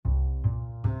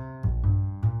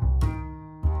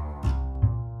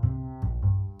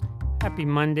Happy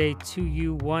Monday to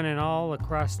you, one and all,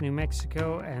 across New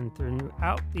Mexico and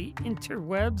throughout the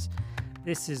interwebs.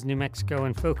 This is New Mexico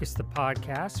in Focus, the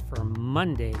podcast for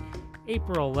Monday,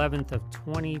 April 11th of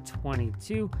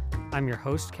 2022. I'm your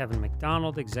host, Kevin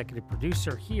McDonald, executive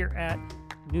producer here at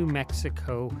New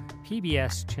Mexico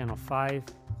PBS Channel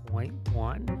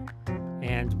 5.1.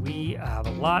 And we have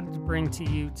a lot to bring to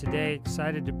you today.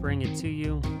 Excited to bring it to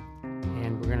you.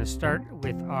 And we're going to start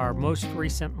with our most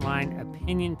recent line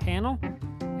opinion panel.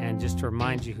 And just to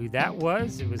remind you who that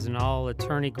was, it was an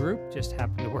all-attorney group, just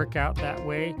happened to work out that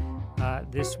way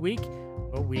this week.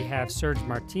 But we have Serge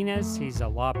Martinez. He's a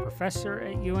law professor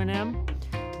at UNM.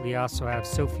 We also have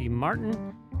Sophie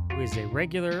Martin, who is a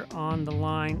regular on the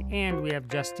line. And we have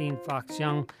Justine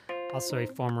Fox-Young, also a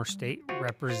former state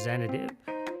representative.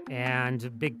 And a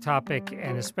big topic,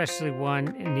 and especially one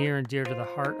near and dear to the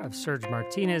heart of Serge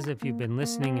Martinez, if you've been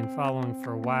listening and following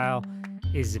for a while,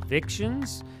 is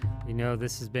evictions. We know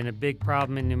this has been a big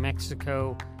problem in New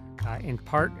Mexico, in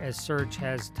part as Serge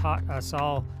has taught us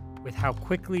all with how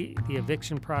quickly the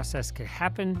eviction process could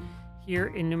happen here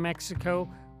in New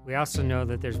Mexico. We also know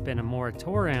that there's been a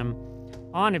moratorium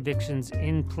on evictions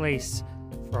in place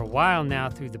for a while now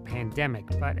through the pandemic.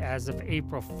 But as of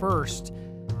April 1st,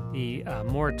 the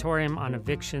moratorium on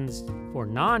evictions for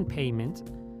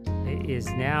non-payment is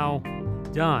now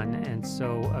done, and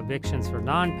so evictions for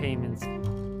non-payments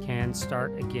can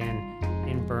start again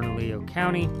in Bernalillo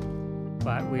County.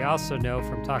 But we also know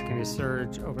from talking to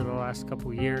Serge over the last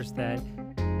couple of years that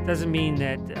doesn't mean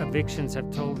that evictions have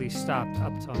totally stopped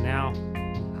up till now.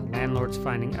 Landlords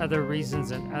finding other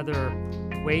reasons and other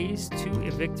ways to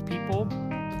evict people.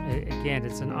 Again,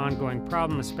 it's an ongoing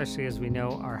problem, especially as we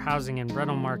know our housing and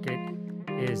rental market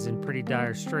is in pretty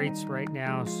dire straits right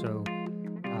now. So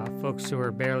folks who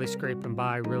are barely scraping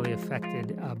by really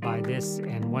affected by this.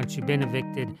 And once you've been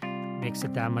evicted, it makes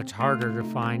it that much harder to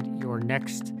find your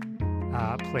next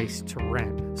place to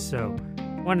rent. So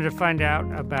wanted to find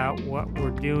out about what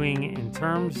we're doing in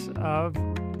terms of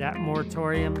that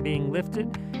moratorium being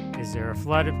lifted. Is there a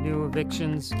flood of new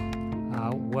evictions?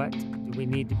 What do we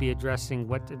need to be addressing?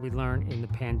 What did we learn in the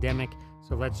pandemic?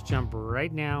 So let's jump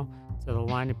right now to the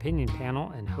line opinion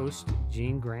panel and host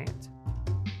Gene Grant.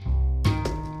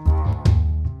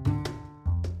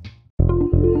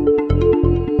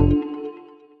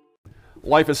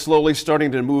 Life is slowly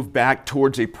starting to move back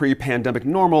towards a pre-pandemic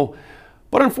normal,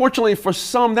 but unfortunately for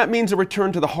some, that means a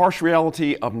return to the harsh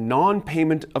reality of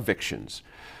non-payment evictions.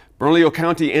 Bernalillo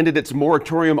County ended its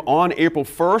moratorium on April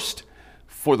 1st.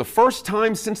 For the first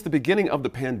time since the beginning of the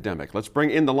pandemic. Let's bring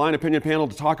in the line opinion panel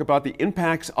to talk about the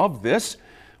impacts of this.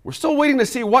 We're still waiting to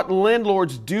see what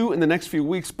landlords do in the next few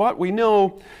weeks, but we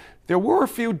know there were a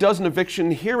few dozen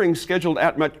eviction hearings scheduled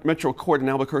at Metro Court in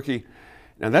Albuquerque.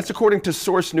 Now that's according to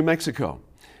Source New Mexico.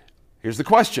 Here's the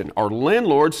question. Are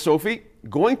landlords, Sophie,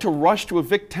 going to rush to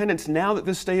evict tenants now that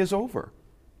this stay is over?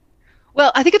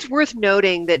 Well, I think it's worth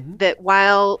noting that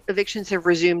while evictions have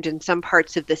resumed in some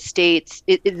parts of the states,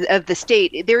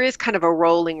 there is kind of a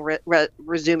rolling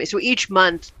resuming. So each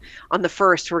month on the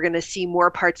 1st, we're going to see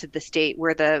more parts of the state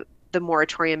where the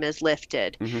moratorium is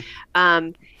lifted.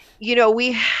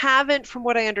 We haven't, from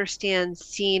what I understand,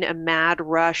 seen a mad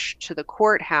rush to the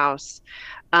courthouse.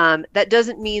 That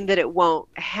doesn't mean that it won't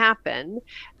happen.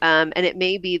 And it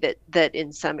may be that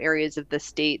in some areas of the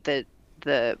state that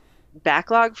the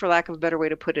backlog, for lack of a better way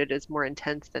to put it, is more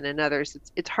intense than in others.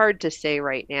 It's hard to say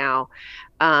right now.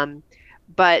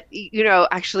 But,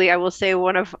 actually, I will say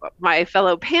one of my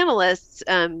fellow panelists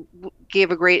gave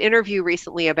a great interview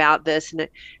recently about this, and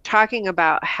talking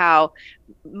about how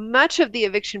much of the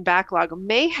eviction backlog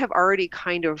may have already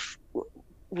kind of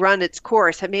run its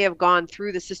course. It may have gone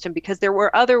through the system because there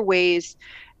were other ways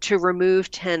to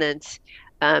remove tenants,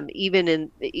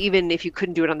 even if you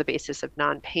couldn't do it on the basis of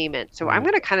non-payment. So I'm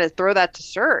going to kind of throw that to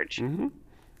Serge.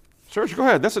 Serge, go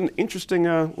ahead. That's an interesting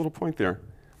little point there.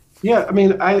 Yeah, I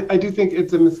mean, I do think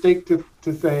it's a mistake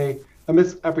to say, a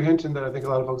misapprehension that I think a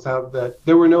lot of folks have, that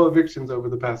there were no evictions over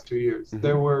the past 2 years.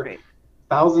 There were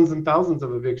thousands and thousands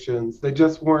of evictions. They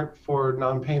just weren't for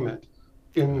non-payment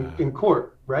in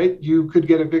court, right? You could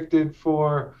get evicted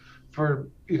for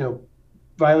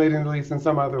violating the lease in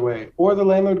some other way. Or the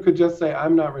landlord could just say,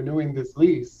 I'm not renewing this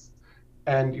lease,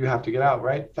 and you have to get out,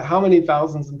 right? How many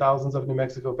thousands and thousands of New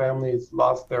Mexico families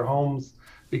lost their homes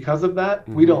because of that?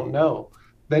 We don't know.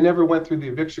 They never went through the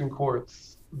eviction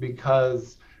courts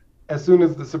because as soon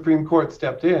as the Supreme Court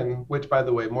stepped in, which, by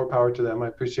the way, more power to them, I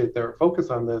appreciate their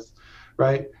focus on this,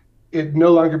 right? It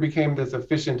no longer became this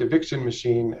efficient eviction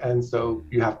machine, and so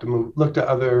you have to look to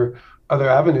other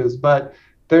avenues. But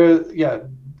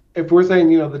if we're saying,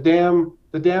 the dam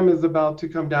the dam is about to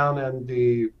come down and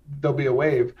there'll be a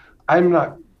wave. I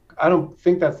don't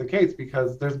think that's the case,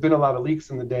 because there's been a lot of leaks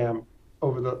in the dam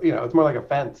over it's more like a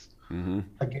fence,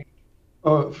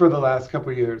 for the last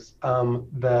couple of years,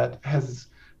 that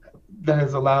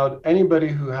has allowed anybody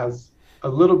who has a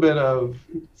little bit of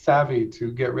savvy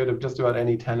to get rid of just about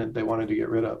any tenant they wanted to get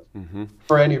rid of,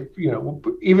 for any,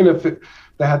 even if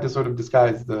they had to sort of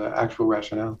disguise the actual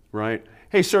rationale. Right.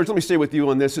 Hey, Serge, let me stay with you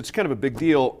on this. It's kind of a big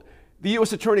deal. The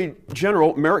U.S. Attorney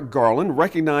General, Merrick Garland,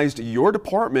 recognized your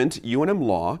department, UNM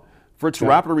Law, for its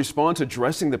rapid response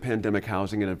addressing the pandemic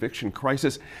housing and eviction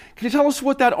crisis. Can you tell us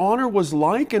what that honor was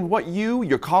like, and what you,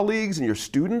 your colleagues, and your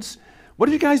students, what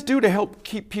did you guys do to help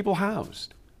keep people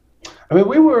housed? I mean,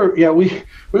 we were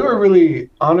really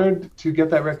honored to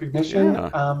get that recognition,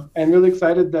 and really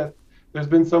excited that there's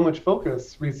been so much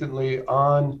focus recently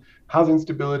on housing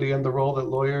stability and the role that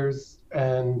lawyers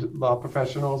and law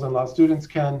professionals and law students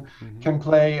can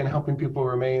play in helping people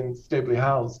remain stably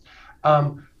housed.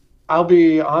 I'll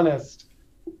be honest,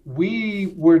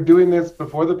 we were doing this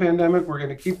before the pandemic. We're going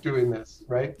to keep doing this,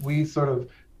 right? We sort of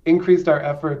increased our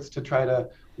efforts to try to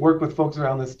work with folks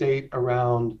around the state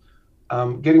around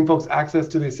getting folks access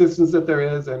to the assistance that there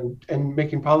is, and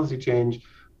making policy change.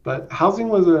 But housing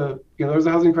was there was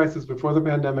a housing crisis before the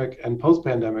pandemic and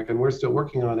post-pandemic, and we're still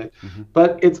working on it.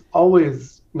 But it's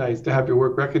always nice to have your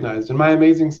work recognized. And my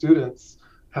amazing students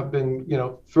have been,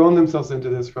 throwing themselves into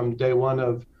this from day one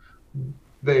of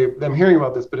them hearing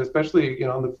about this, but especially, in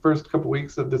the first couple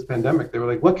weeks of this pandemic, they were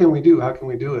like, what can we do? How can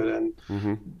we do it? And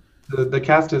the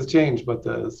cast has changed, but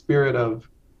the spirit of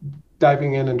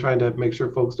diving in and trying to make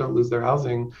sure folks don't lose their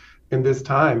housing in this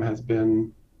time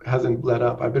hasn't let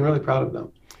up. I've been really proud of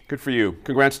them. Good for you.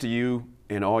 Congrats to you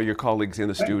and all your colleagues and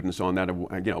the students on that.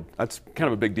 That's kind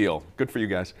of a big deal. Good for you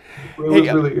guys.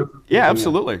 Yeah,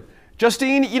 absolutely.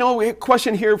 Justine, a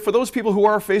question here. For those people who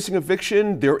are facing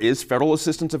eviction, there is federal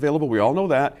assistance available. We all know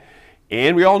that.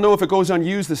 And we all know if it goes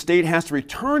unused, the state has to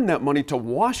return that money to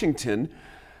Washington.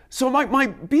 So my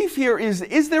beef here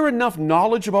is there enough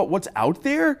knowledge about what's out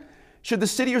there? Should the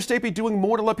city or state be doing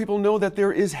more to let people know that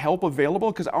there is help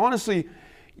available? Because honestly,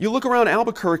 you look around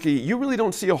Albuquerque, you really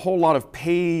don't see a whole lot of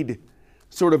paid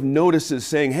sort of notices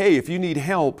saying, hey, if you need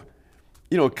help,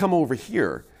 come over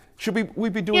here. Should we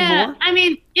be doing more? Yeah, I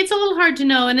mean, it's a little hard to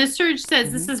know. And as Serge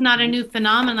says, this is not a new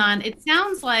phenomenon. It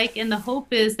sounds like, and the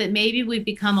hope is that maybe we've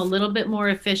become a little bit more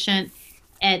efficient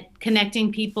at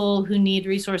connecting people who need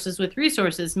resources with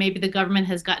resources. Maybe the government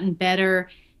has gotten better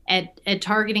at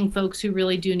targeting folks who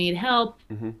really do need help.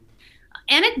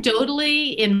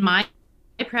 Anecdotally, in my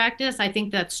practice, I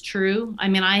think that's true. I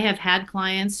mean, I have had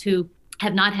clients who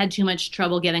have not had too much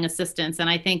trouble getting assistance. And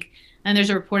I think, and there's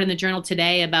a report in the Journal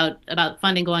today about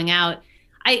funding going out.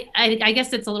 I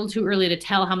guess it's a little too early to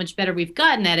tell how much better we've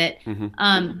gotten at it.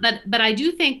 But I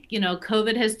do think,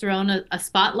 COVID has thrown a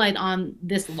spotlight on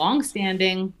this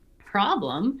longstanding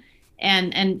problem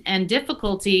and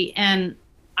difficulty. And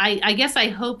I guess I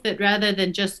hope that rather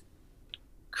than just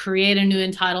create a new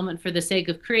entitlement for the sake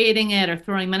of creating it or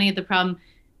throwing money at the problem,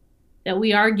 that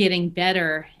we are getting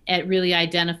better at really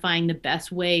identifying the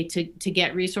best way to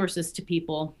get resources to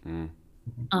people.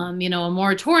 A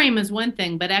moratorium is one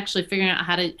thing, but actually figuring out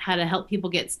how to help people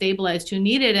get stabilized who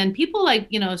need it. And people like,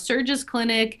 Serge's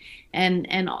clinic and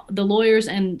the lawyers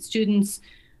and students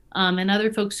and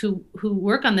other folks who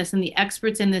work on this and the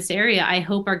experts in this area, I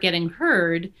hope are getting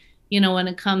heard, when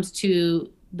it comes to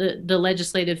the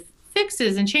legislative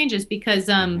fixes and changes, because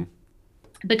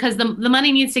the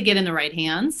money needs to get in the right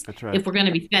hands. That's right. If we're going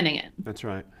to be spending it. That's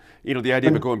right. The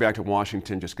idea of going back to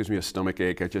Washington just gives me a stomach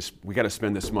ache. We got to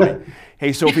spend this money.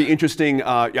 Hey, Sophie, interesting.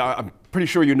 I'm pretty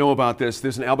sure you know about this.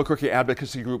 There's an Albuquerque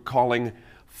advocacy group calling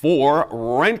for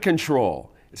rent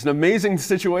control. It's an amazing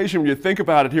situation when you think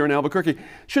about it here in Albuquerque.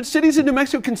 Should cities in New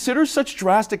Mexico consider such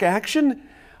drastic action?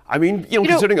 I mean,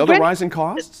 considering other rising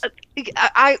costs? Okay.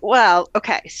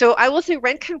 So I will say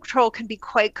rent control can be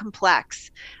quite complex.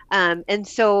 And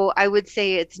so I would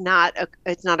say it's not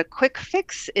a quick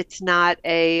fix. It's not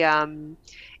even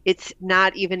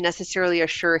necessarily a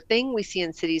sure thing. We see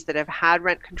in cities that have had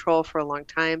rent control for a long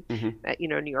time.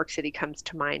 New York City comes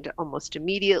to mind almost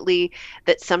immediately,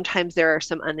 that sometimes there are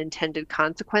some unintended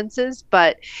consequences.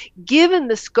 But given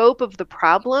the scope of the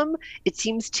problem, it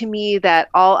seems to me that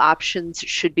all options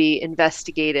should be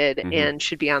investigated and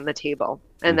should be on the table.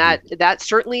 And that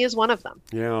certainly is one of them.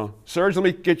 Yeah. Serge, let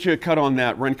me get you a cut on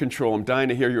that rent control. I'm dying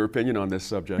to hear your opinion on this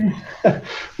subject.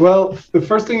 Well, the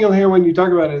first thing you'll hear when you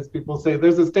talk about it is people say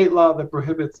there's a state law that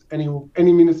prohibits any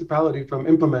municipality from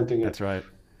implementing it. That's right.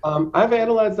 I've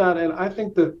analyzed that, and I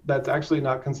think that that's actually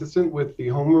not consistent with the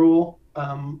home rule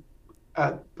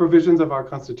at provisions of our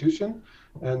Constitution.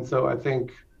 And so I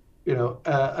think,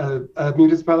 a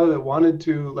municipality that wanted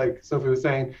to, like Sophie was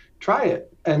saying, try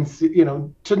it and see,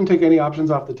 shouldn't take any options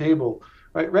off the table,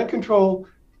 right? Rent control,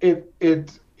 it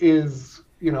is,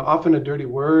 often a dirty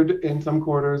word in some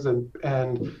quarters, and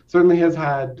certainly has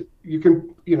had, you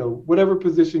can, whatever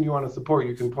position you want to support,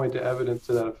 you can point to evidence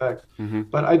to that effect. Mm-hmm.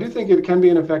 But I do think it can be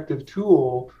an effective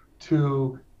tool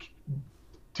to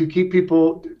keep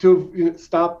people, to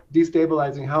stop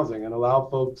destabilizing housing and allow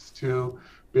folks to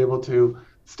be able to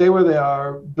stay where they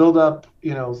are, build up,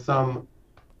 some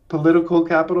political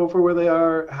capital for where they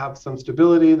are, have some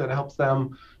stability that helps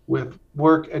them with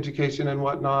work, education, and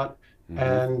whatnot,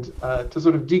 and to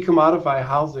sort of decommodify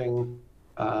housing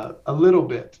a little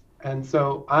bit. And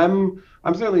so I'm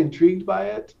certainly intrigued by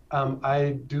it.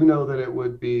 I do know that it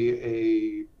would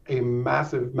be a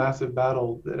massive, massive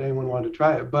battle that anyone wanted to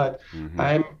try it, but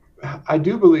I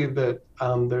do believe that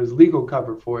there's legal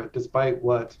cover for it, despite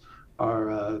what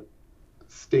our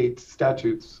state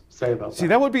statutes say about that. See,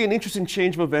 that would be an interesting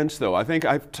change of events, though. I think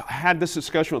I've had this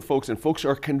discussion with folks, and folks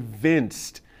are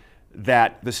convinced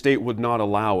that the state would not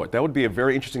allow it. That would be a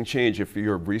very interesting change if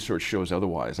your research shows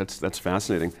otherwise. That's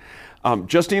fascinating.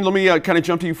 Justine, let me kind of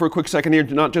jump to you for a quick second here.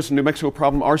 Not just a New Mexico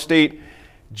problem. Our state,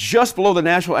 just below the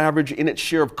national average in its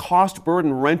share of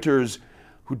cost-burdened renters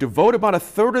who devote about a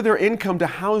third of their income to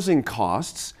housing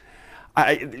costs.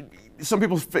 Some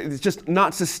people, it's just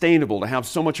not sustainable to have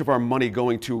so much of our money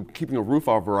going to keeping a roof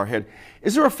over our head.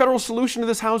 Is there a federal solution to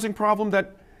this housing problem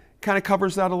that kind of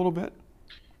covers that a little bit?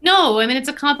 No, I mean, it's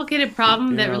a complicated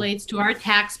problem that relates to our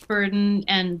tax burden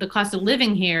and the cost of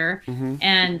living here.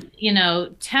 And,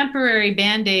 temporary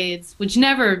Band-Aids, which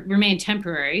never remain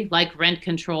temporary, like rent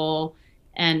control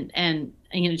and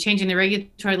changing the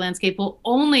regulatory landscape, will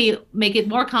only make it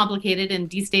more complicated and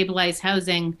destabilize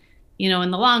housing,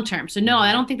 in the long term. So no,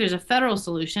 I don't think there's a federal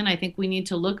solution. I think we need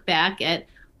to look back at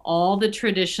all the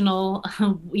traditional,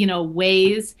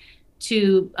 ways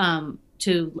to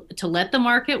let the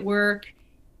market work,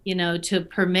 to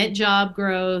permit job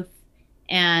growth,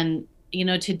 and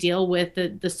to deal with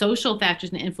the social factors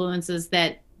and influences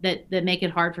that make it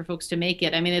hard for folks to make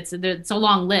it. I mean, it's a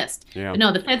long list. Yeah. But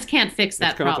no, the feds can't fix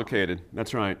that problem. It's complicated.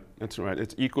 That's right.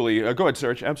 It's equally. Go ahead,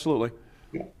 Serge. Absolutely.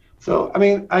 Yeah. So, I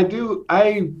mean, I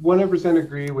 100%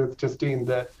 agree with Justine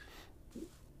that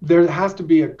there has to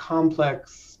be a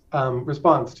complex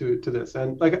response to this.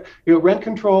 And rent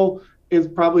control is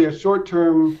probably a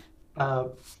short-term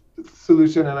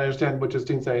solution, and I understand what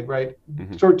Justine's saying, right?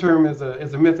 Short-term is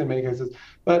a myth in many cases,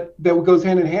 but that goes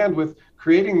hand in hand with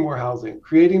creating more housing,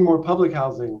 creating more public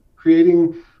housing,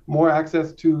 creating more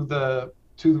access to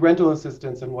rental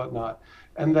assistance and whatnot.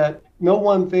 And that no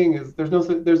one thing is, there's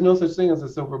no such thing as a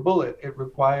silver bullet. It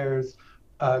requires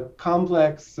a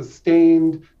complex,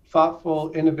 sustained,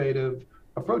 thoughtful, innovative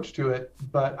approach to it.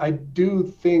 But I do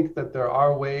think that there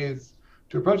are ways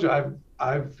to approach it.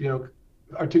 I've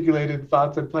articulated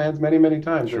thoughts and plans many, many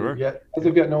times. Sure. And yet, as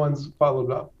of yet, no one's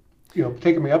followed up,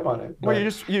 taken me up on it. Well,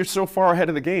 you're so far ahead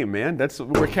of the game, man.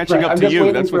 We're catching up to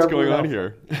you. That's what's going on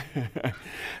here.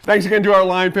 Thanks again to our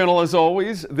Line panel, as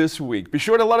always, this week. Be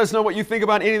sure to let us know what you think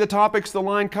about any of the topics the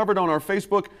Line covered on our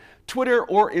Facebook, Twitter,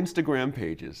 or Instagram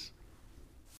pages.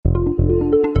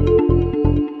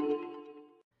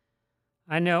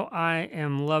 I know I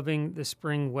am loving the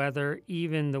spring weather,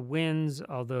 even the winds,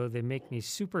 although they make me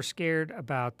super scared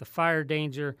about the fire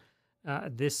danger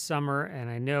this summer, and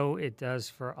I know it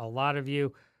does for a lot of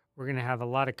you. We're going to have a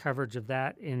lot of coverage of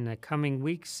that in the coming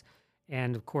weeks.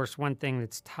 And, of course, one thing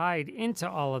that's tied into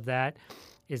all of that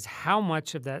is how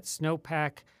much of that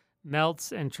snowpack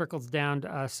melts and trickles down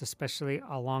to us, especially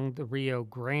along the Rio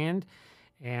Grande.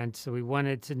 And so we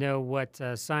wanted to know what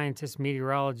scientists,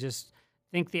 meteorologists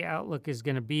think the outlook is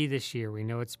going to be this year. We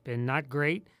know it's been not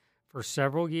great for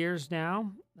several years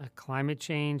now. Climate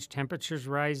change, temperatures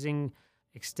rising,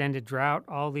 extended drought,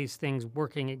 all these things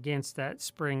working against that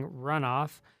spring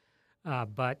runoff.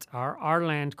 But our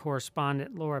land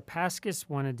correspondent, Laura Paskus,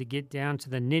 wanted to get down to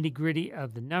the nitty-gritty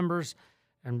of the numbers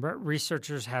and what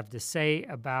researchers have to say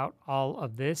about all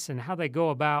of this and how they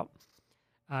go about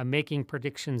making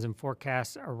predictions and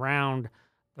forecasts around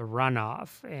the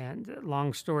runoff. And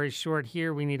long story short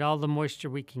here, we need all the moisture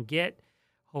we can get.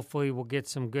 Hopefully we'll get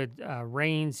some good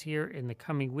rains here in the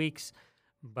coming weeks.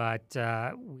 But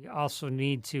we also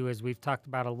need to, as we've talked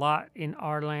about a lot in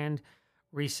our land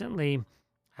recently,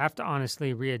 have to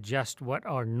honestly readjust what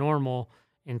our normal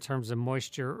in terms of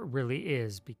moisture really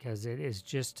is, because it is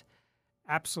just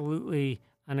absolutely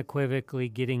unequivocally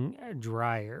getting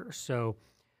drier. So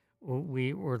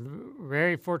we were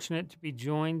very fortunate to be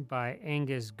joined by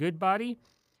Angus Goodbody,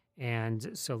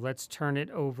 And so let's turn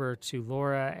it over to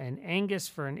Laura and Angus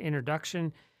for an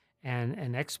introduction and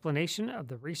an explanation of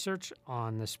the research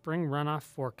on the spring runoff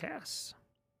forecasts.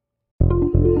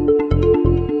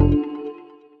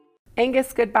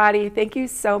 Angus Goodbody, thank you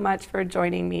so much for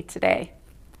joining me today.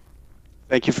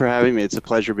 Thank you for having me. It's a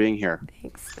pleasure being here.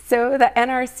 Thanks. So the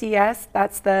NRCS,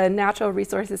 that's the Natural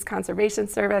Resources Conservation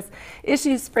Service,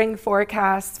 issues spring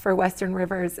forecasts for western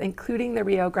rivers, including the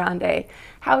Rio Grande.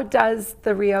 How does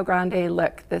the Rio Grande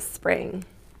look this spring?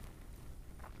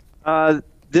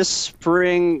 This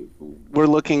spring, we're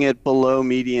looking at below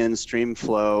median stream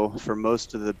flow for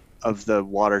most of the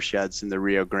watersheds in the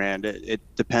Rio Grande. It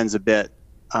depends a bit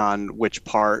on which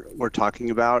part we're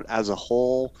talking about. As a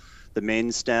whole, the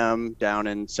main stem down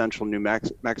in central New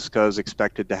Mexico is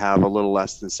expected to have a little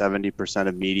less than 70%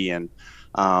 of median.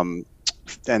 And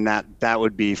that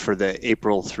would be for the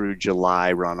April through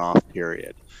July runoff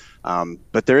period.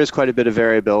 But there is quite a bit of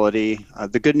variability.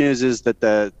 The good news is that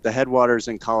the headwaters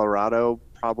in Colorado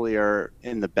probably are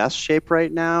in the best shape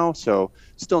right now. So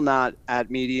still not at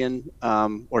median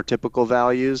or typical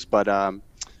values, but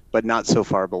not so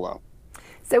far below.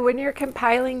 So when you're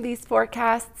compiling these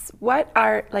forecasts, what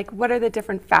are the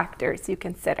different factors you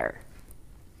consider?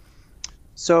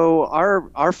 So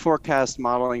our forecast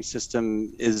modeling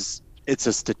system it's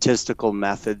a statistical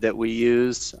method that we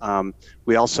use.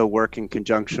 We also work in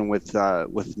conjunction with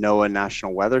NOAA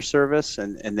National Weather Service,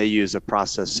 and they use a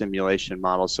process simulation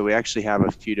model. So we actually have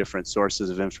a few different sources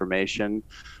of information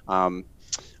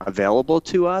available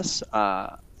to us.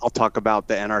 I'll talk about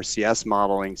the NRCS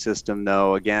modeling system,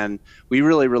 though. Again, we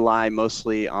really rely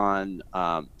mostly on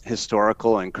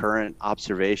historical and current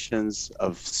observations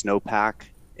of snowpack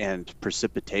and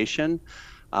precipitation.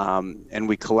 And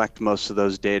we collect most of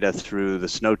those data through the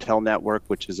SNOTEL network,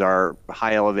 which is our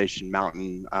high elevation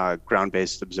mountain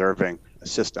ground-based observing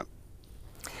system.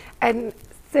 And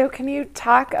so can you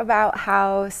talk about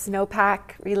how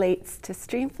snowpack relates to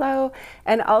streamflow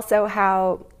and also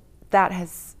how that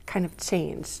has kind of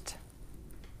changed?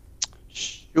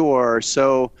 Sure.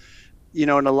 So, in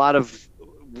a lot of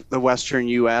the western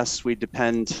U.S., we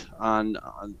depend on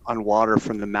water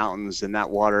from the mountains, and that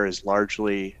water is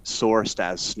largely sourced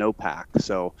as snowpack.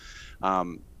 So,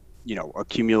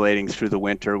 accumulating through the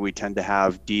winter, we tend to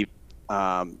have deep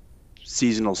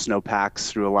seasonal snowpacks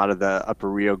through a lot of the upper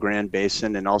Rio Grande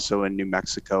Basin and also in New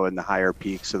Mexico in the higher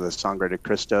peaks of the Sangre de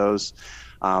Cristos.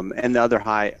 And the other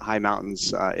high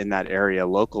mountains in that area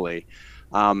locally.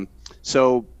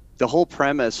 So the whole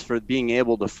premise for being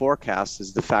able to forecast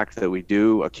is the fact that we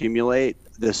do accumulate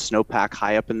this snowpack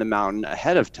high up in the mountain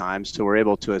ahead of time, so we're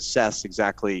able to assess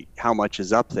exactly how much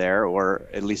is up there, or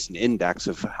at least an index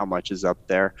of how much is up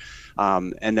there.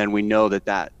 And then we know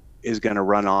that is going to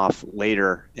run off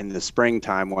later in the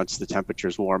springtime once the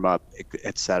temperatures warm up,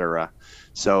 et cetera.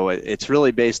 So it's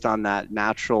really based on that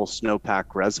natural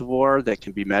snowpack reservoir that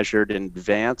can be measured in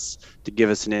advance to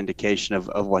give us an indication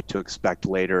of what to expect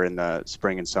later in the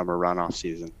spring and summer runoff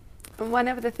season. One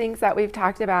of the things that we've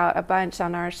talked about a bunch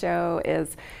on our show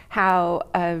is how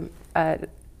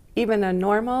even a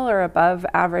normal or above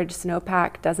average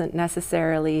snowpack doesn't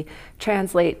necessarily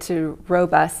translate to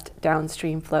robust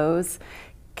downstream flows.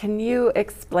 Can you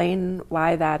explain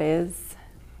why that is?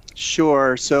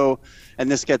 Sure. So,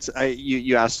 and this gets,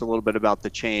 you asked a little bit about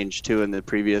the change too in the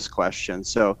previous question.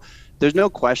 So there's no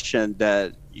question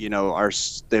that,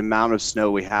 the amount of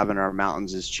snow we have in our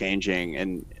mountains is changing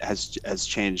and has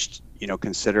changed,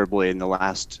 considerably in the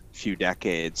last few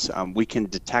decades. We can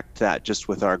detect that just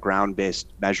with our ground-based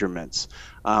measurements.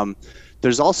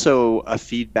 There's also a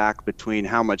feedback between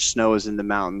how much snow is in the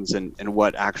mountains and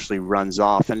what actually runs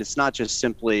off. And it's not just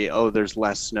simply, there's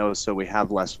less snow, so we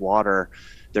have less water.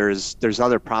 There's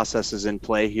other processes in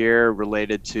play here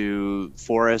related to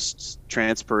forest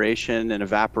transpiration and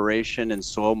evaporation and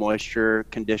soil moisture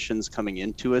conditions coming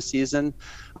into a season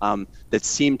that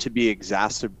seem to be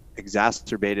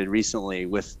exacerbated recently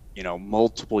with,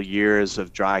 multiple years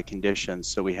of dry conditions.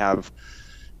 So we have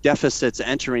deficits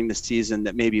entering the season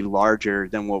that may be larger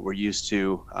than what we're used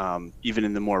to, even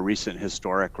in the more recent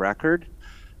historic record.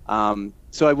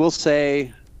 So I will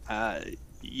say,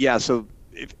 so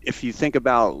if you think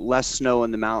about less snow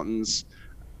in the mountains,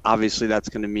 obviously that's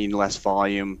going to mean less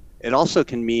volume. It also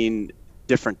can mean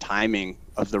different timing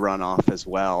of the runoff as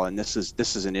well. And this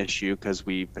is an issue because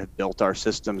we have built our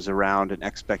systems around an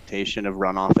expectation of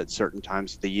runoff at certain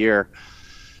times of the year.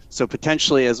 So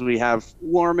potentially as we have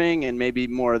warming and maybe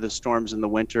more of the storms in the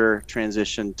winter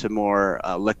transition to more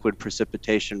liquid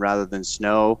precipitation rather than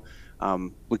snow,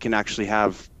 we can actually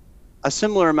have a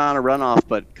similar amount of runoff,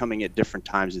 but coming at different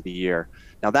times of the year.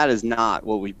 Now, that is not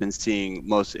what we've been seeing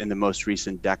in the most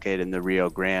recent decade in the Rio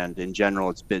Grande. In general,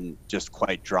 it's been just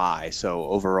quite dry. So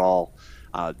overall,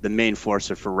 the main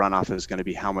forcer for runoff is going to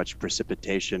be how much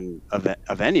precipitation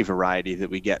of any variety that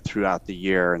we get throughout the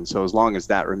year. And so as long as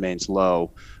that remains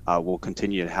low, we'll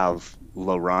continue to have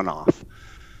low runoff.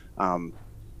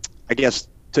 I guess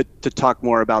to talk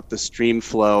more about the stream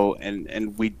flow,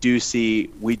 and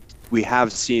we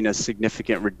have seen a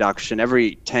significant reduction.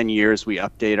 Every 10 years, we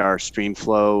update our stream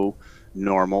flow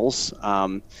normals.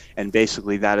 And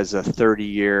basically that is a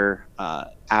 30-year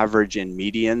average and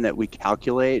median that we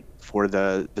calculate for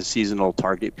the seasonal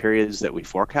target periods that we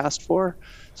forecast for.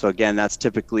 So again, that's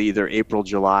typically either April,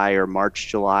 July, or March,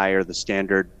 July, or the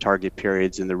standard target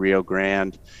periods in the Rio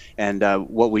Grande. And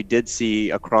what we did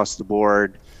see across the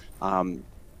board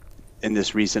in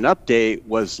this recent update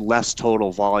was less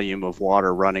total volume of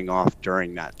water running off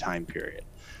during that time period.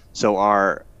 So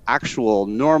our actual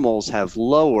normals have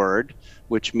lowered,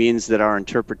 which means that our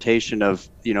interpretation of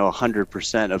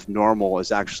 100% of normal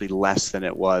is actually less than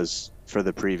it was for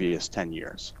the previous 10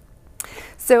 years.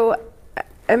 So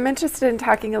I'm interested in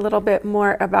talking a little bit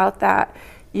more about that.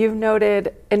 You've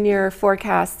noted in your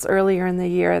forecasts earlier in the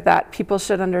year that people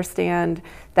should understand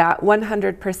that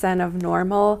 100% of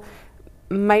normal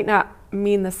might not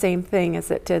mean the same thing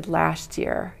as it did last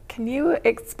year. Can you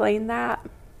explain that?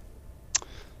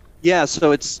 Yeah,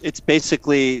 so it's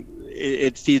basically,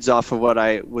 it feeds off of what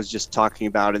I was just talking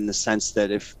about, in the sense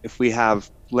that if we have,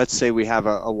 let's say we have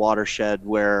a watershed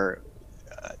where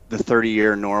the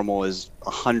 30-year normal is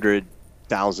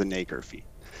 100,000 acre feet.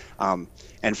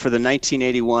 And for the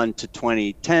 1981 to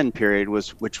 2010 period,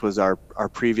 which was our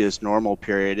previous normal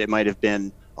period, it might have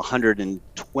been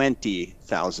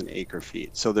 120,000 acre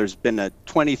feet. So there's been a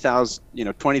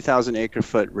 20,000 acre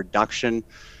foot reduction,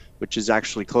 which is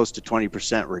actually close to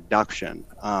 20% reduction.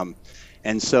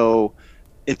 And so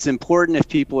it's important, if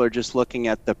people are just looking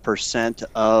at the percent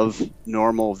of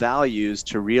normal values,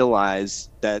 to realize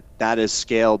that that is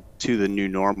scaled to the new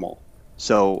normal.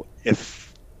 So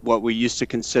if what we used to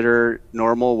consider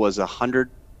normal was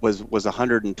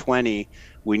 120,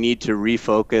 we need to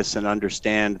refocus and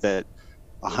understand that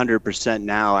 100%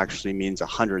 now actually means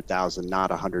 100,000, not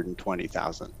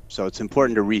 120,000. So it's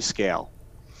important to rescale.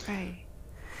 Right.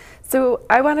 So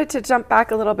I wanted to jump back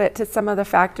a little bit to some of the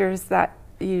factors that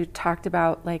you talked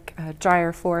about, like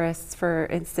drier forests, for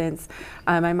instance.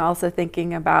 I'm also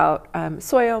thinking about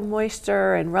soil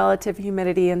moisture and relative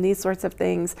humidity and these sorts of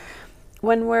things.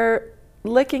 When we're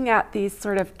looking at these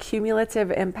sort of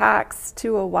cumulative impacts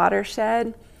to a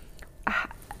watershed,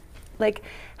 like,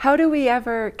 how do we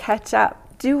ever catch up?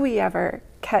 Do we ever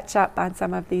catch up on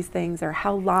some of these things, or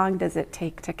how long does it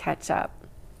take to catch up?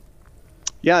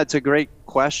 Yeah, it's a great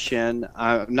question.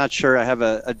 I'm not sure I have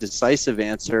a decisive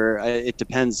answer. It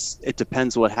depends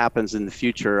what happens in the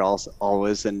future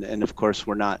always. And of course,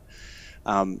 we're not,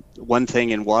 one thing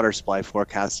in water supply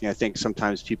forecasting, I think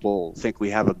sometimes people think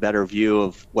we have a better view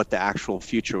of what the actual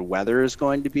future weather is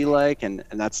going to be like. And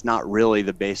that's not really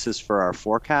the basis for our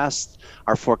forecasts.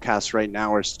 Our forecasts right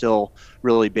now are still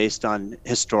really based on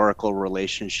historical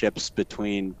relationships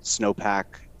between snowpack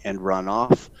and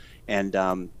runoff. And,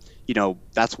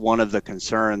 that's one of the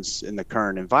concerns in the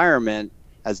current environment.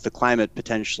 As the climate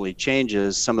potentially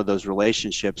changes, some of those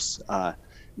relationships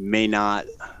may not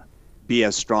be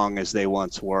as strong as they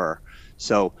once were.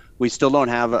 So we still don't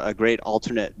have a great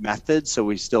alternate method. So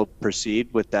we still proceed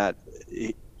with that,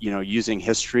 using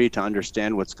history to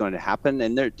understand what's going to happen.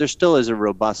 And there still is a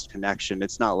robust connection.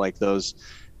 It's not like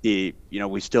we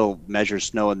still measure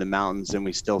snow in the mountains and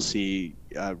we still see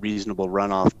reasonable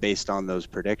runoff based on those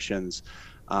predictions.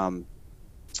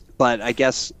 But I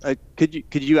guess, could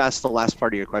you ask the last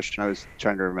part of your question? I was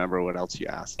trying to remember what else you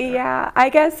asked there. Yeah, I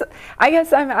guess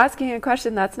I'm asking a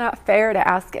question that's not fair to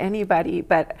ask anybody,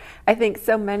 but I think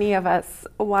so many of us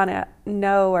want to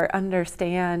know or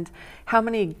understand how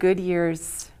many good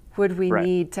years would we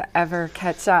need to ever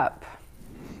catch up?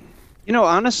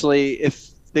 Honestly,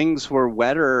 if things were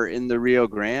wetter in the Rio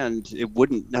Grande, it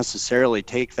wouldn't necessarily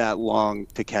take that long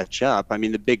to catch up. I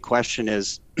mean, the big question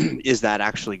is that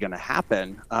actually going to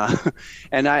happen?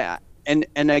 And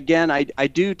again, I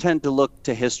do tend to look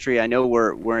to history. I know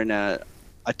we're in a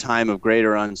time of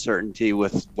greater uncertainty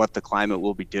with what the climate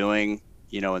will be doing,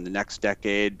 in the next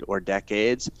decade or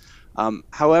decades.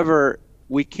 However,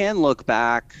 we can look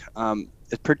back,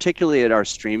 particularly at our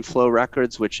stream flow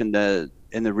records, which in the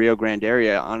Rio Grande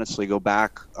area honestly go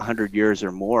back 100 years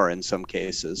or more in some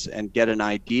cases, and get an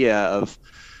idea of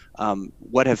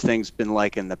what have things been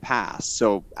like in the past.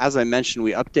 So as I mentioned,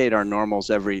 we update our normals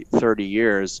every 30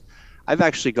 years. I've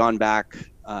actually gone back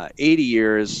 80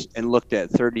 years and looked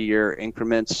at 30-year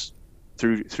increments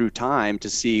through time to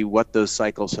see what those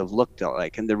cycles have looked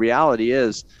like. And the reality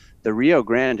is the Rio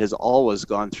Grande has always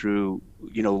gone through,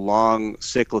 long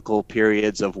cyclical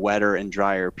periods of wetter and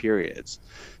drier periods.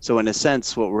 So in a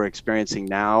sense, what we're experiencing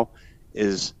now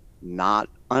is not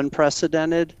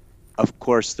unprecedented. Of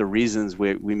course, the reasons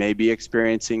we may be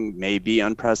experiencing may be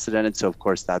unprecedented. So of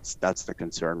course, that's the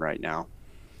concern right now.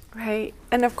 Right.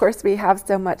 And of course, we have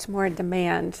so much more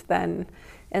demand than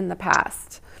in the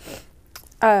past.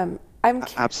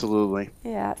 Absolutely.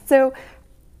 Yeah. So,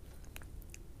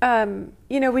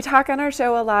 we talk on our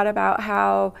show a lot about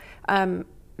how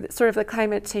sort of the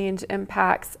climate change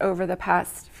impacts over the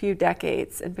past few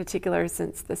decades, in particular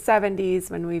since the 70s,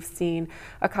 when we've seen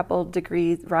a couple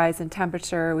degrees rise in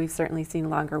temperature. We've certainly seen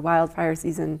longer wildfire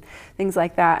season, things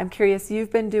like that. I'm curious,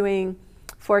 you've been doing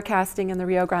forecasting in the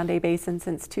Rio Grande Basin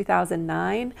since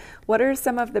 2009. What are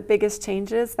some of the biggest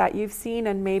changes that you've seen,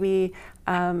 and maybe,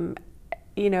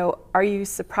 are you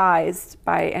surprised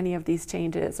by any of these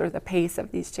changes or the pace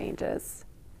of these changes?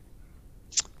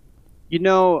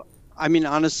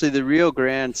 Honestly, the Rio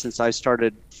Grande, since I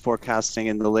started forecasting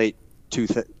in the late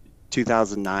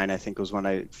 2009, I think was when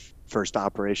I first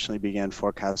operationally began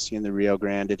forecasting in the Rio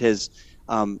Grande,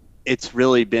 it's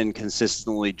really been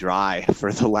consistently dry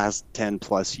for the last 10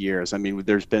 plus years. I mean,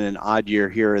 there's been an odd year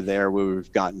here or there where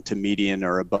we've gotten to median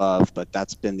or above, but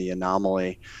that's been the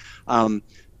anomaly.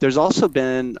 There's also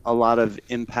been a lot of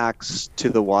impacts to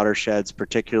the watersheds,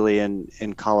 particularly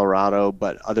in Colorado,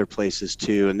 but other places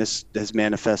too. And this has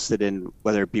manifested in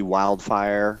whether it be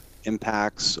wildfire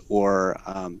impacts or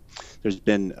there's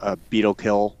been a beetle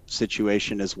kill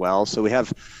situation as well. So we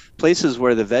have places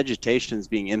where the vegetation is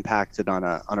being impacted on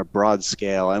a broad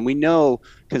scale. And we know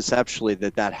conceptually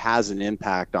that has an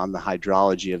impact on the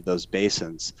hydrology of those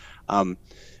basins.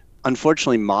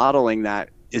 Unfortunately, modeling that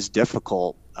is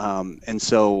difficult. And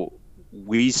so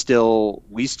we still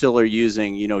are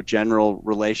using, general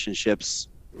relationships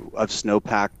of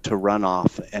snowpack to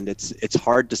runoff. And it's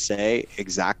hard to say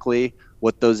exactly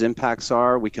what those impacts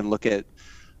are. We can look at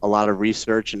a lot of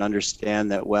research and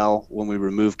understand that, when we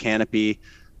remove canopy,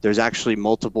 there's actually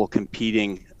multiple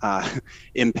competing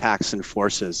impacts and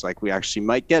forces. Like we actually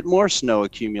might get more snow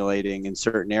accumulating in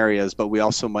certain areas, but we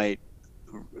also might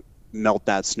melt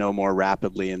that snow more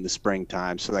rapidly in the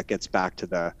springtime. So that gets back to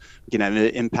the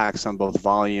impacts on both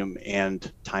volume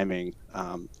and timing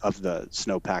of the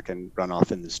snowpack and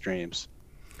runoff in the streams.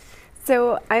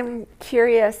 So I'm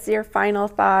curious, your final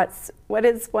thoughts. What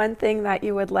is one thing that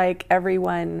you would like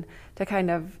everyone to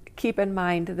kind of keep in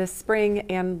mind this spring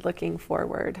and looking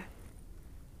forward?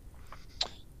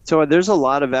 So there's a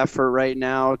lot of effort right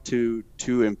now to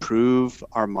improve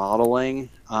our modeling.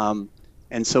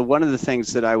 And so one of the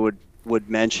things that I would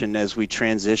mention as we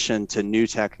transition to new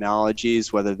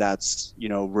technologies, whether that's,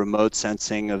 remote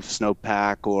sensing of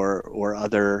snowpack or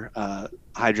other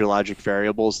hydrologic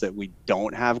variables that we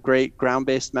don't have great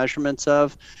ground-based measurements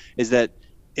of, is that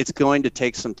it's going to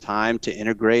take some time to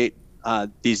integrate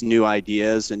these new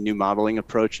ideas and new modeling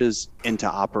approaches into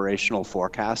operational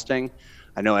forecasting.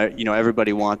 I know,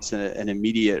 everybody wants an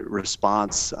immediate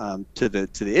response to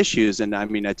the issues, and I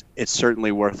mean it's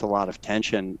certainly worth a lot of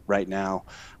tension right now.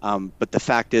 But the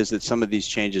fact is that some of these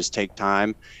changes take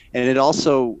time, and it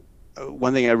also,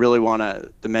 one thing I really want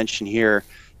to mention here,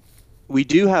 we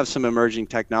do have some emerging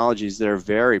technologies that are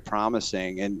very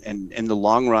promising, and in the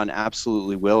long run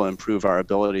absolutely will improve our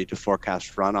ability to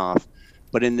forecast runoff.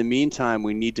 But in the meantime,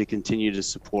 we need to continue to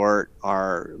support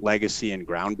our legacy and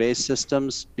ground-based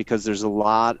systems, because there's a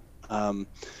lot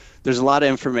of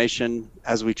information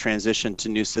as we transition to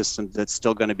new systems that's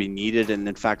still going to be needed. And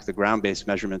in fact, the ground-based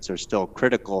measurements are still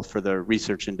critical for the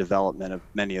research and development of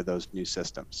many of those new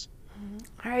systems.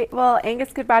 All right. Well,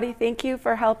 Angus Goodbody, thank you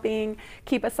for helping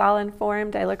keep us all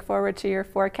informed. I look forward to your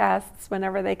forecasts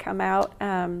whenever they come out.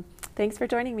 Thanks for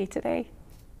joining me today.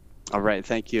 All right.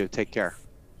 Thank you. Take care.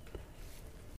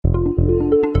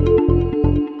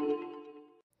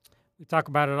 We talk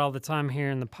about it all the time here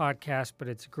in the podcast, but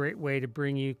it's a great way to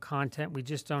bring you content we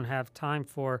just don't have time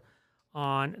for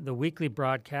on the weekly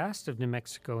broadcast of New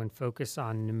Mexico in Focus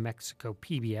on New Mexico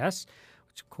PBS,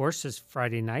 which of course is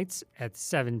Friday nights at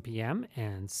 7 p.m.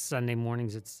 and Sunday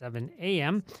mornings at 7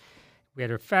 a.m. We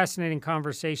had a fascinating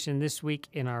conversation this week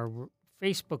in our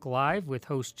Facebook Live with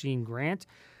host Gene Grant.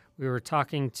 We were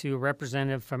talking to a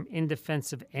representative from In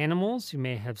Defense of Animals. You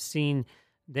may have seen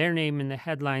their name in the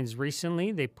headlines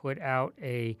recently. They put out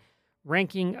a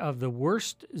ranking of the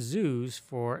worst zoos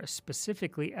for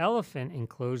specifically elephant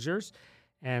enclosures.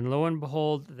 And lo and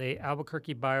behold, the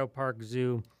Albuquerque Biopark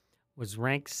Zoo was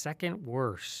ranked second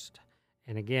worst.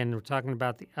 And again, we're talking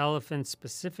about the elephants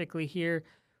specifically here.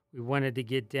 We wanted to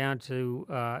get down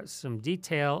to some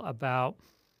detail about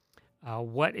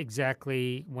what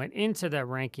exactly went into the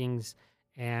rankings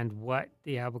and what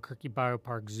the Albuquerque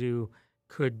Biopark Zoo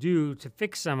could do to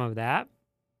fix some of that.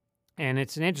 And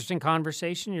it's an interesting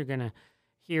conversation. You're going to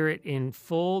hear it in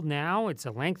full now. It's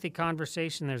a lengthy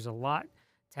conversation. There's a lot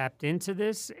tapped into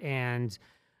this. And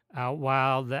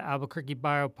while the Albuquerque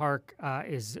Biopark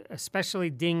is especially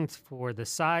dinged for the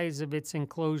size of its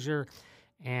enclosure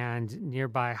and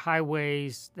nearby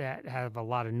highways that have a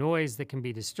lot of noise that can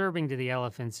be disturbing to the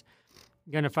elephants,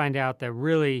 you're going to find out that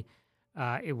really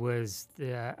it was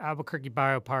the Albuquerque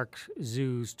Biopark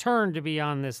Zoo's turn to be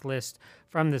on this list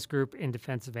from this group in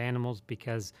defense of animals,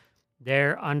 because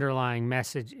their underlying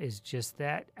message is just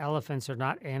that elephants are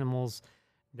not animals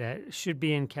that should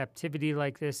be in captivity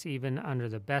like this, even under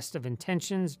the best of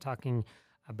intentions, talking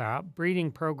about breeding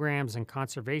programs and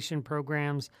conservation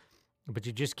programs, but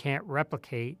you just can't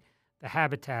replicate the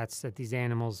habitats that these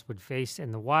animals would face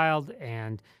in the wild.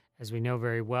 And as we know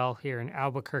very well here in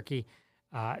Albuquerque,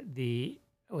 the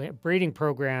breeding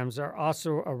programs are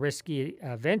also a risky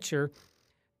venture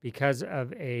because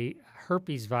of a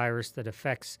herpes virus that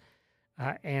affects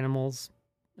animals,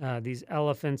 these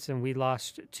elephants, and we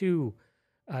lost 2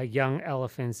 young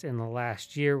elephants in the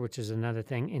last year, which is another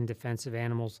thing In Defense of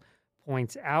Animals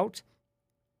points out.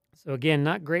 So again,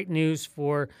 not great news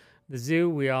for the zoo.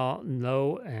 We all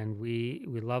know and we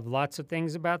love lots of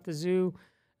things about the zoo.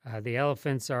 The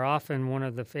elephants are often one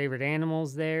of the favorite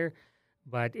animals there,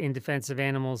 but In Defense of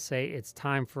Animals say it's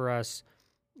time for us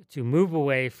to move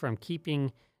away from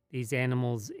keeping these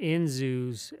animals in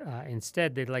zoos.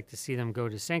 Instead, they'd like to see them go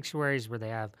to sanctuaries where they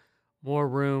have more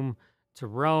room to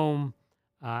roam.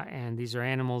 And these are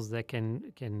animals that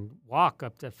can walk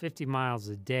up to 50 miles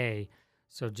a day.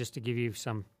 So just to give you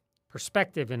some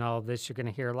perspective in all of this, you're going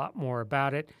to hear a lot more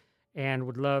about it, and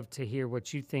would love to hear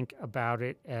what you think about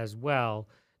it as well.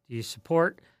 Do you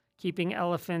support keeping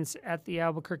elephants at the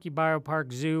Albuquerque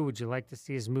Biopark Zoo? Would you like to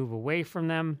see us move away from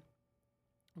them?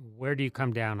 Where do you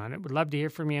come down on it? Would love to hear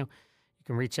from you. You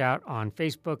can reach out on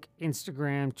Facebook,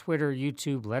 Instagram, Twitter,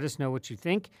 YouTube. Let us know what you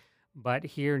think. But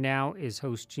here now is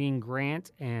host Gene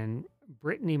Grant and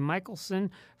Brittany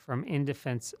Michelson from In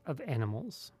Defense of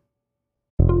Animals.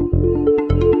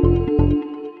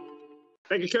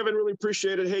 Thank you, Kevin. Really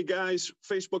appreciate it. Hey, guys,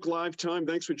 Facebook Live time.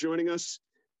 Thanks for joining us.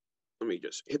 Let me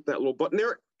just hit that little button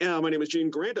there. My name is Gene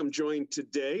Grant. I'm joined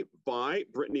today by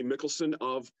Brittany Michelson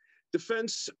of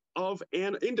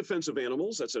In Defense of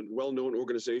Animals. That's a well-known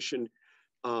organization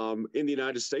in the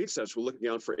United States. That's we're looking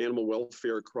out for animal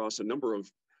welfare across a number of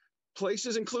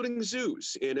places, including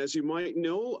zoos. And as you might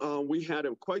know, we had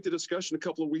quite the discussion a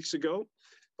couple of weeks ago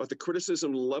about the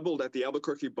criticism leveled at the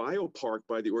Albuquerque Biopark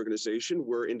by the organization,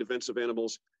 where In Defense of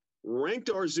Animals ranked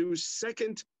our zoos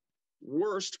second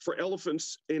worst for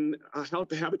elephants in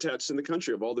habitats in the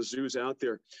country of all the zoos out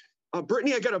there.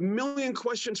 Brittany, I got a million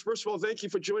questions. First of all, thank you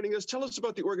for joining us. Tell us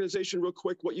about the organization real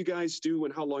quick, what you guys do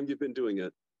and how long you've been doing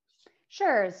it.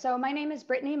 Sure. So my name is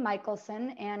Brittany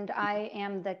Michelson, and I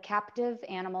am the Captive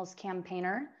Animals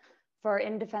Campaigner for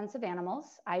In Defense of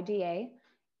Animals, IDA.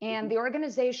 And the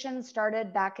organization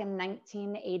started back in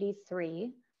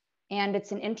 1983, and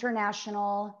it's an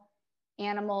international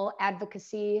animal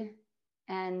advocacy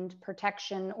and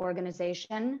protection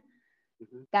organization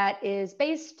that is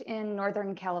based in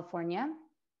Northern California,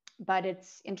 but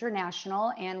it's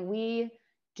international, and we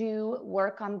do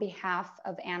work on behalf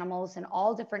of animals in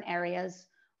all different areas,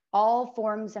 all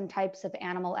forms and types of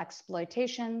animal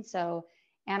exploitation. So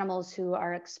animals who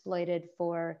are exploited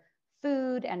for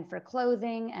food and for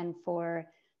clothing and for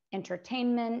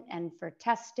entertainment and for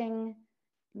testing,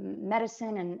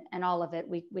 medicine, and all of it.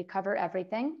 We cover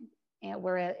everything. And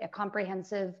we're a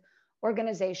comprehensive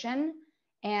organization.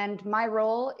 And my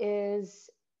role is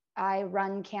I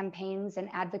run campaigns and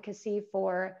advocacy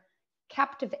for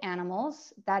captive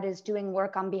animals, that is doing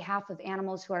work on behalf of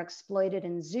animals who are exploited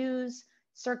in zoos,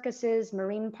 circuses,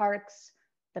 marine parks,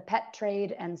 the pet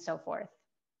trade, and so forth.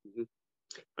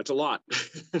 That's a lot.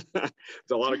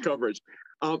 It's a lot of coverage.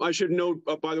 I should note,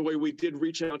 by the way, we did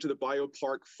reach out to the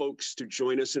Biopark folks to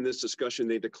join us in this discussion.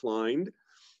 They declined.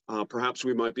 Perhaps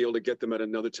we might be able to get them at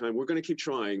another time. We're going to keep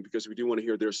trying because we do want to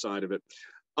hear their side of it.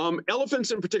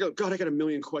 Elephants in particular, God, I got a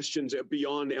million questions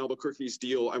beyond Albuquerque's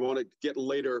deal. I want to get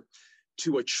later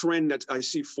to a trend that I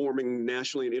see forming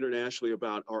nationally and internationally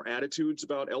about our attitudes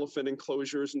about elephant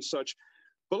enclosures and such.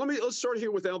 But let's start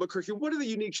here with Albuquerque. What are the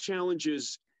unique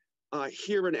challenges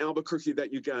here in Albuquerque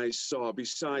that you guys saw?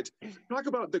 Besides, talk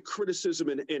about the criticism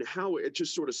and how it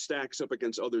just sort of stacks up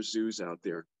against other zoos out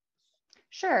there.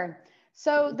 Sure.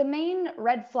 So the main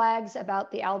red flags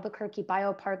about the Albuquerque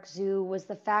Biopark Zoo was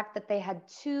the fact that they had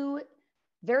 2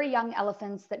 very young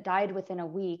elephants that died within a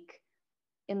week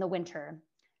in the winter.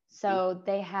 So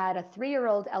they had a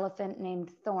 3-year-old elephant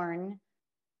named Thorn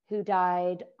who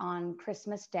died on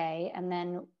Christmas Day. And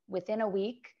then within a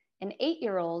week, an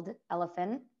 8-year-old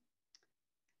elephant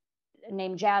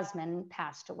named Jasmine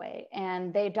passed away.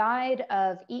 And they died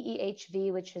of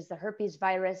EEHV, which is the herpes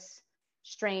virus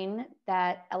strain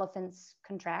that elephants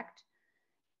contract.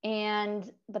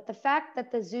 But the fact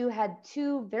that the zoo had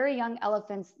 2 very young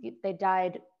elephants, they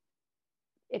died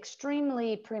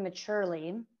extremely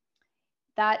prematurely,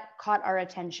 that caught our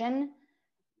attention.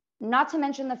 Not to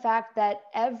mention the fact that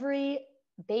every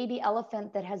baby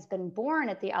elephant that has been born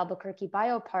at the Albuquerque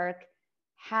Biopark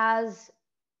has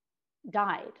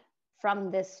died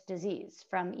from this disease,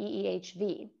 from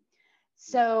EEHV.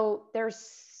 So there's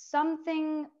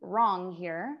something wrong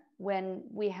here when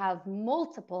we have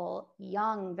multiple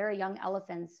young, very young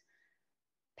elephants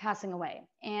passing away.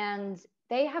 And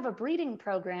they have a breeding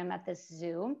program at this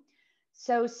zoo.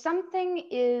 So something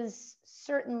is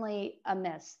certainly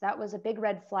amiss. That was a big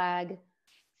red flag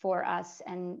for us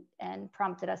and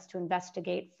prompted us to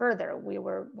investigate further. We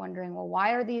were wondering, well,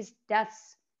 why are these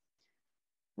deaths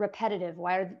repetitive?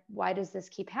 Why does this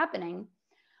keep happening?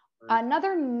 Right.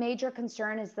 Another major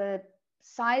concern is the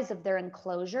size of their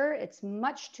enclosure. It's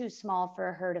much too small for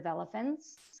a herd of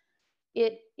elephants.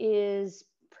 It is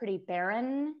pretty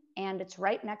barren and it's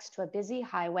right next to a busy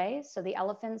highway. So the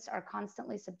elephants are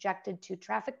constantly subjected to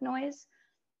traffic noise.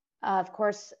 Of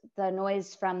course, the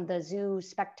noise from the zoo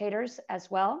spectators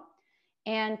as well,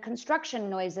 and construction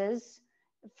noises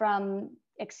from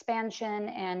expansion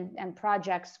and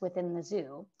projects within the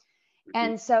zoo.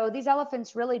 And so these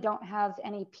elephants really don't have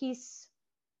any peace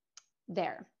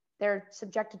there. They're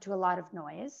subjected to a lot of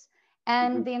noise.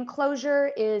 And the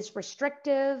enclosure is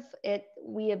restrictive.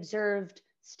 We observed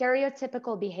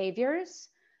stereotypical behaviors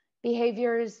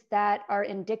that are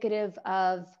indicative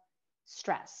of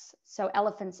stress. So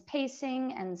elephants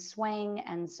pacing and swaying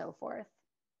and so forth.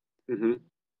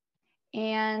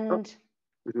 And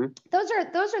those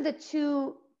are the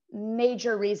 2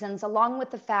 major reasons, along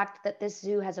with the fact that this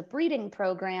zoo has a breeding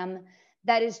program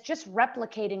that is just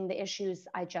replicating the issues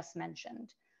I just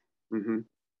mentioned.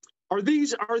 Are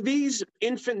these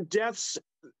infant deaths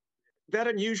that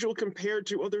unusual compared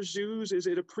to other zoos? Is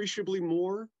it appreciably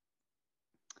more?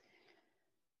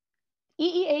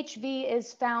 EEHV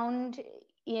is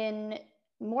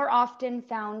more often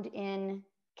found in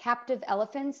captive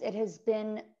elephants. It has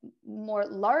been more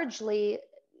largely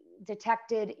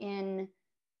detected in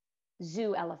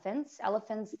zoo elephants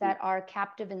that are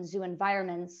captive in zoo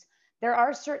environments. There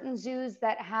are certain zoos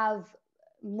that have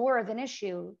more of an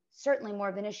issue, certainly more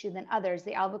of an issue than others.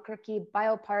 The Albuquerque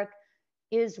Biopark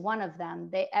is one of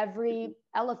them. Every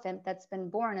elephant that's been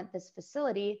born at this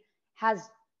facility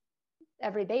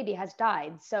every baby has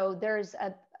died. So there's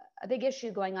a big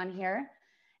issue going on here.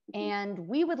 And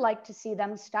we would like to see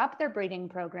them stop their breeding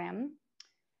program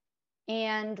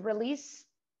and release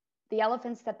the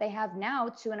elephants that they have now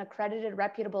to an accredited,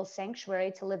 reputable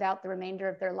sanctuary to live out the remainder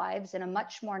of their lives in a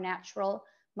much more natural,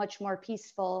 much more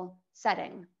peaceful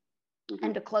setting,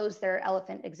 and to close their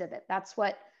elephant exhibit. That's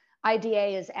what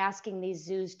IDA is asking these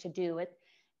zoos to do.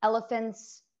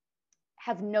 Elephants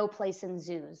have no place in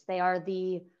zoos. They are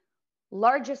the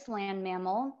largest land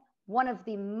mammal, one of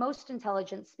the most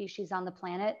intelligent species on the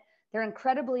planet. They're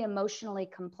incredibly emotionally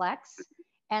complex,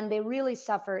 and they really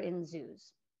suffer in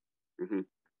zoos.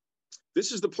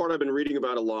 This is the part I've been reading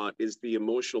about a lot, is the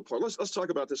emotional part. Let's talk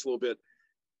about this a little bit.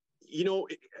 You know,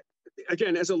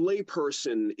 again, as a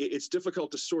layperson, it's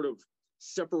difficult to sort of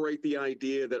separate the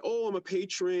idea that, oh, I'm a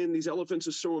patron, these elephants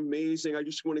are so amazing, I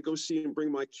just want to go see and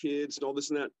bring my kids and all this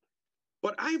and that.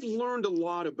 But I've learned a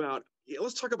lot about,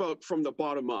 let's talk about from the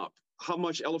bottom up, how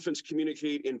much elephants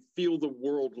communicate and feel the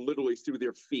world literally through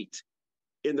their feet,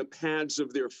 in the pads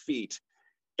of their feet.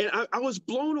 And I was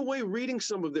blown away reading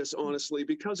some of this, honestly,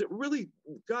 because it really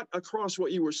got across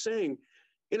what you were saying.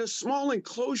 In a small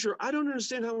enclosure, I don't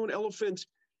understand how an elephant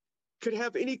could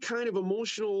have any kind of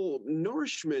emotional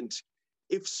nourishment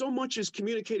if so much is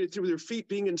communicated through their feet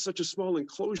being in such a small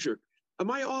enclosure.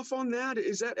 Am I off on that?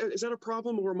 Is that a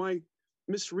problem, or am I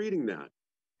misreading that?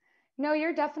 No,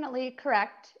 you're definitely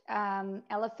correct.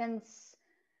 Elephants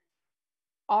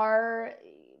are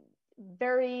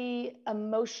very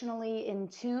emotionally in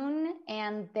tune,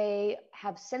 and they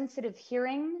have sensitive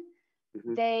hearing.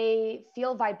 They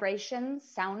feel vibrations,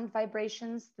 sound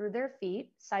vibrations through their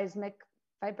feet, seismic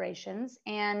vibrations,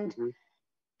 and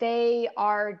they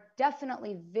are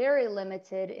definitely very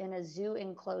limited in a zoo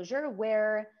enclosure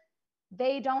where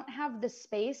they don't have the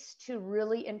space to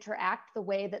really interact the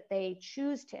way that they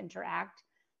choose to interact.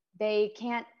 They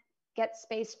can't get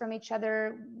space from each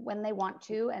other when they want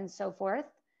to, and so forth.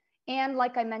 And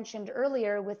like I mentioned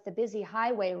earlier, with the busy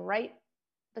highway right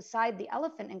beside the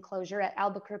elephant enclosure at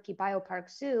Albuquerque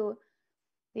Biopark Zoo,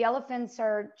 the elephants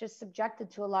are just subjected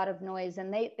to a lot of noise,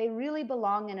 and they really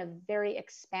belong in a very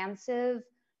expansive,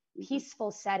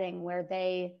 peaceful setting where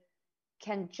they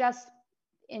can just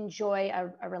enjoy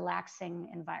a relaxing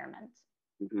environment.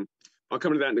 Mm-hmm. I'll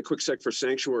come to that in a quick sec for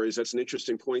sanctuaries. That's an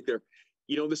interesting point there.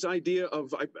 You know, this idea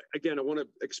of, I want to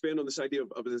expand on this idea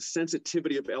of the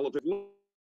sensitivity of elephants.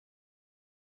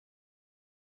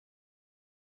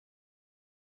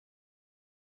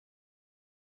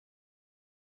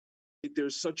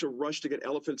 There's such a rush to get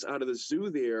elephants out of the zoo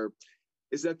there,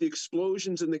 is that the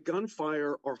explosions and the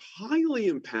gunfire are highly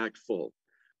impactful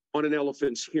on an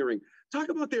elephant's hearing. Talk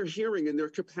about their hearing and their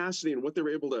capacity and what they're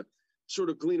able to sort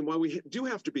of glean, and why we do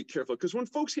have to be careful. Because when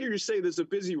folks hear you say there's a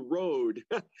busy road,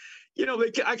 you know,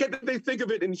 they think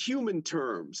of it in human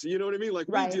terms. You know what I mean? Like,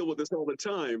 we deal with this all the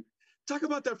time. Talk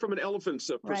about that from an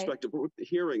elephant's perspective, with the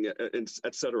hearing,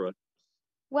 et cetera.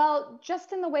 Well,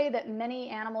 just in the way that many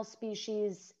animal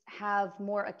species have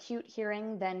more acute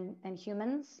hearing than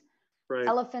humans,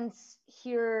 elephants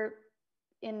hear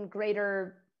in a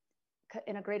greater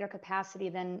capacity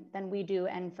than we do,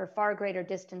 and for far greater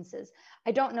distances.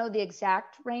 I don't know the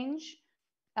exact range,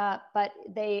 but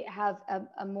they have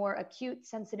a more acute,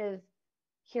 sensitive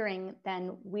hearing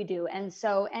than we do. And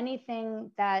so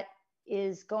anything that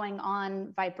is going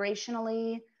on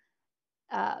vibrationally,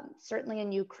 certainly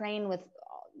in Ukraine with,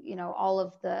 you know, all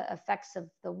of the effects of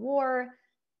the war,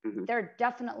 they're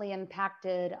definitely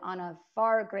impacted on a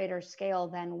far greater scale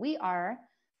than we are.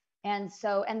 And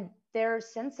so, and they're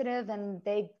sensitive, and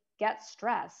they get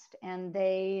stressed, and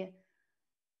they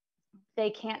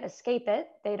can't escape it.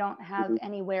 They don't have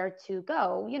anywhere to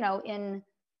go. You know, in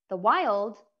the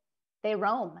wild, they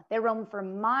roam for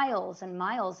miles and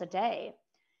miles a day.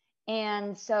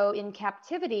 And so in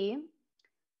captivity,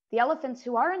 the elephants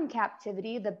who are in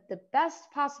captivity, the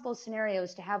best possible scenario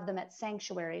is to have them at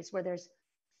sanctuaries where there's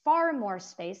far more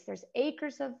space, there's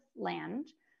acres of land,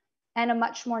 and a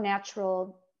much more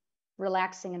natural,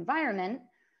 relaxing environment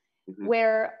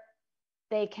where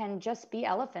they can just be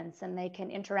elephants, and they can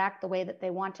interact the way that they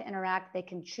want to interact. They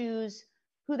can choose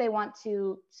who they want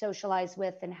to socialize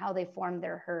with and how they form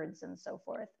their herds and so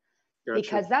forth. Gotcha.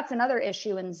 Because that's another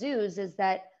issue in zoos, is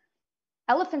that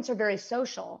elephants are very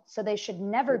social, so they should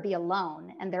never be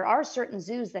alone. And there are certain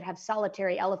zoos that have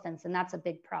solitary elephants, and that's a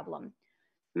big problem.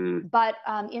 But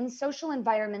in social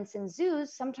environments in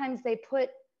zoos, sometimes they put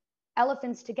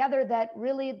elephants together that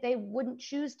really they wouldn't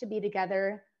choose to be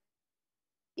together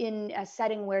in a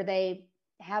setting where they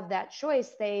have that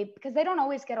choice. Because they don't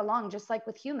always get along, just like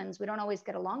with humans, we don't always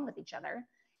get along with each other.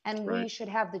 And we should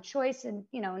have the choice in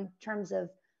terms of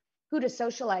who to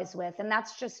socialize with. And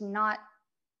that's just not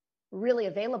really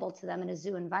available to them in a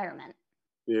zoo environment.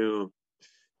 Yeah.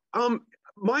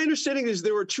 My understanding is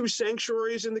there are 2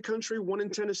 sanctuaries in the country, one in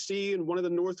Tennessee and one in the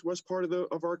northwest part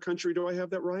of our country. Do I have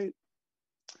that right?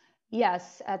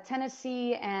 Yes,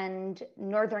 Tennessee and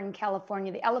Northern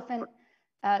California, the Elephant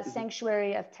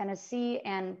Sanctuary of Tennessee,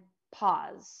 and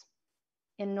PAWS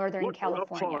in Northern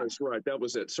California. PAWS, right, that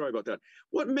was it. Sorry about that.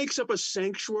 What makes up a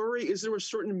sanctuary? Is there a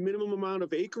certain minimum amount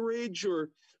of acreage, or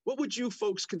what would you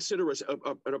folks consider as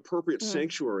an appropriate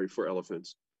sanctuary for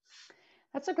elephants?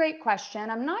 That's a great question.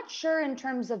 I'm not sure in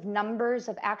terms of numbers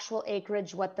of actual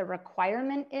acreage what the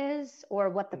requirement is or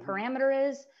what the parameter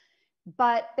is,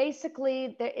 but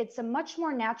basically it's a much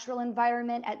more natural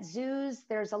environment. At zoos,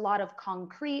 there's a lot of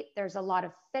concrete, there's a lot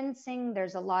of fencing,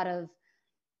 there's a lot of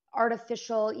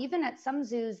artificial, even at some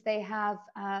zoos, they have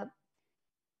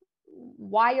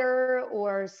wire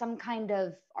or some kind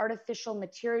of artificial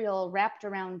material wrapped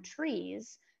around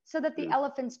trees so that the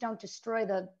elephants don't destroy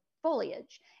the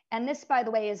foliage. And this, by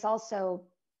the way, is also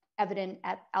evident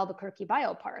at Albuquerque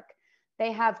Biopark.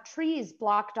 They have trees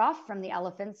blocked off from the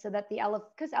elephants so that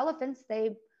because elephants,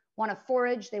 they want to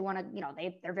forage, they want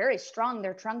to, they're very strong.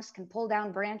 Their trunks can pull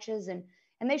down branches, and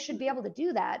they should be able to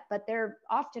do that, but they're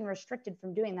often restricted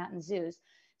from doing that in zoos.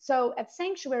 So at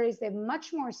sanctuaries, they have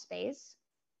much more space.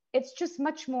 It's just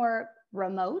much more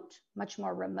remote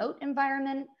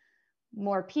environment,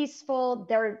 more peaceful.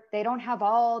 They don't have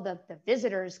all the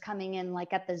visitors coming in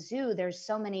like at the zoo. There's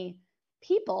so many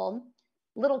people,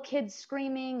 little kids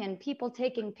screaming and people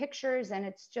taking pictures, and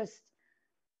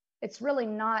it's really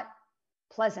not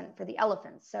pleasant for the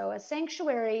elephants. So a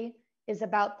sanctuary is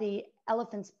about the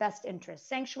elephant's best interest.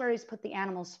 Sanctuaries put the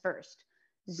animals first.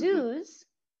 Zoos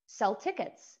sell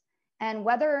tickets, And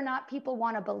whether or not people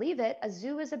want to believe it, a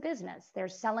zoo is a business. They're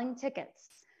selling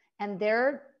tickets, and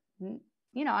their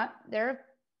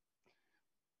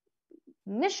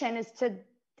mission is to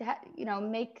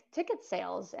make ticket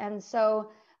sales. And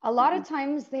so a lot of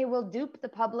times they will dupe the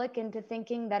public into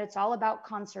thinking that it's all about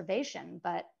conservation.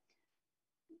 But,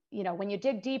 when you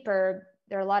dig deeper,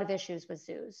 there are a lot of issues with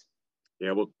zoos.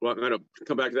 Yeah, well, I'm going to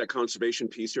come back to that conservation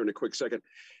piece here in a quick second.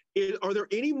 Are there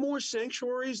any more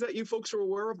sanctuaries that you folks are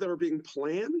aware of that are being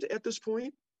planned at this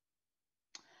point?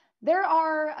 There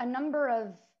are a number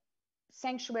of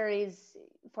sanctuaries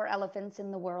for elephants in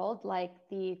the world, like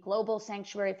the Global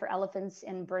Sanctuary for Elephants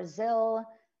in Brazil.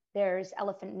 There's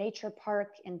Elephant Nature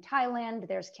Park in Thailand.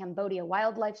 There's Cambodia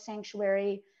Wildlife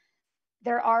Sanctuary.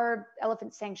 There are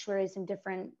elephant sanctuaries in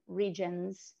different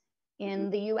regions. In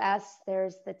the US,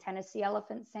 there's the Tennessee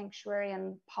Elephant Sanctuary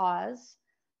and PAWS.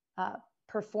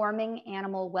 Performing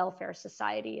Animal Welfare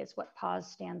Society is what PAWS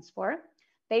stands for.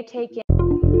 They take in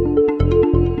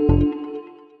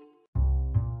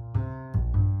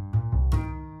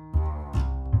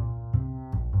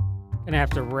Gonna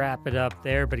have to wrap it up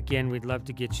there, but again, we'd love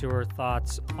to get your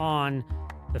thoughts on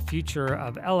the future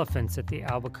of elephants at the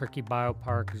Albuquerque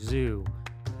Biopark Zoo.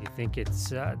 Do you think it's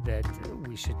that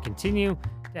we should continue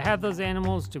to have those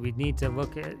animals? Do we need to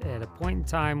look at a point in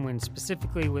time when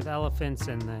specifically with elephants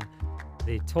and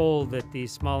the toll that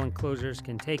these small enclosures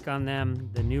can take on them,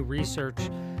 the new research,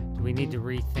 do we need to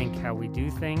rethink how we do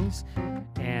things?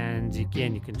 And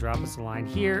again, you can drop us a line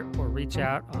here or reach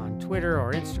out on Twitter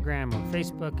or Instagram or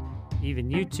Facebook, even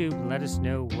YouTube, and let us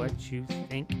know what you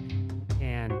think.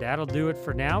 And that'll do it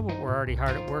for now, but we're already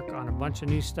hard at work on a bunch of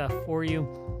new stuff for you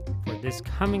for this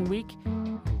coming week.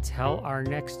 Until our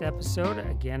next episode,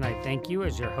 again, I thank you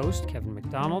as your host, Kevin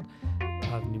McDonald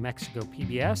of New Mexico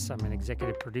PBS. I'm an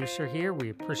executive producer here. We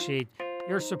appreciate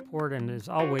your support and, as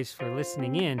always, for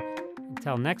listening in.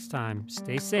 Until next time,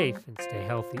 stay safe and stay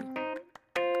healthy.